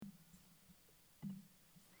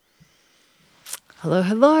Hello,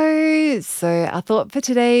 hello. So our thought for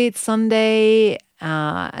today, it's Sunday.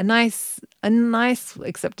 A nice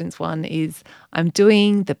acceptance one is I'm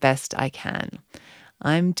doing the best I can.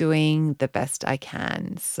 I'm doing the best I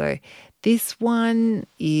can. So this one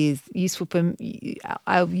is useful for me.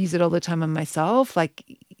 I'll use it all the time on myself. Like,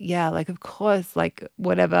 yeah, like of course, like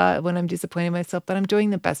whatever when I'm disappointed in myself, but I'm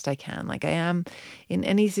doing the best I can. Like I am in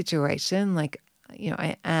any situation,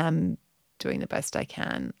 I am doing the best I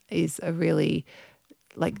can is a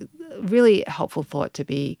like really helpful thought to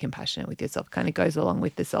be compassionate with yourself. Kind of goes along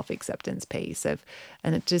with the self-acceptance piece of,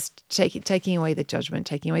 and it just taking away the judgment,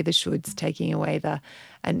 taking away the shoulds, taking away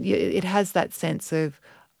it has that sense of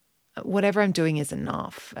whatever I'm doing is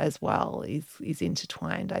enough as well is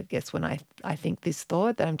intertwined. I guess when I think this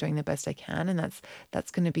thought that I'm doing the best I can, and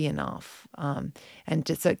that's going to be enough. And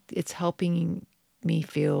just so it's helping me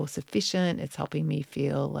feel sufficient. It's helping me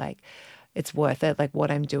feel like it's worth it. Like what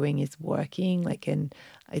I'm doing is working, and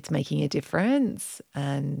it's making a difference.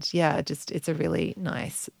 And yeah, just it's a really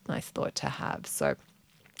nice thought to have. So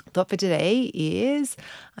thought for today is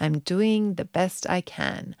I'm doing the best I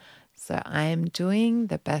can. So I am doing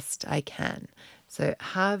the best I can. So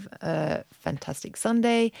have a fantastic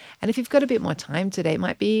Sunday. And if you've got a bit more time today, it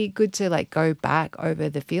might be good to go back over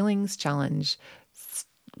the feelings challenge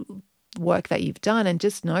work that you've done and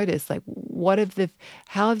just notice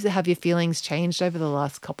have your feelings changed over the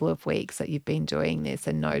last couple of weeks that you've been doing this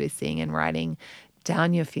and noticing and writing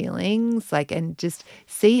down your feelings, and just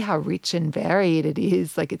see how rich and varied it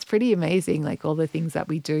is. It's pretty amazing, all the things that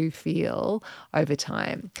we do feel over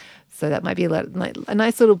time. So that might be a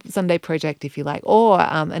nice little Sunday project if you like. Or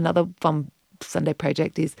another fun Sunday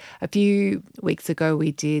project is a few weeks ago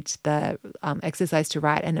we did the exercise to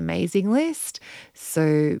write an amazing list.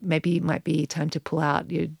 So maybe it might be time to pull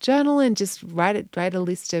out your journal and just write a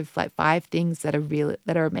list of 5 things that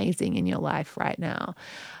are amazing in your life right now.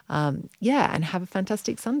 Yeah, and have a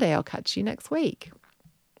fantastic Sunday. I'll catch you next week.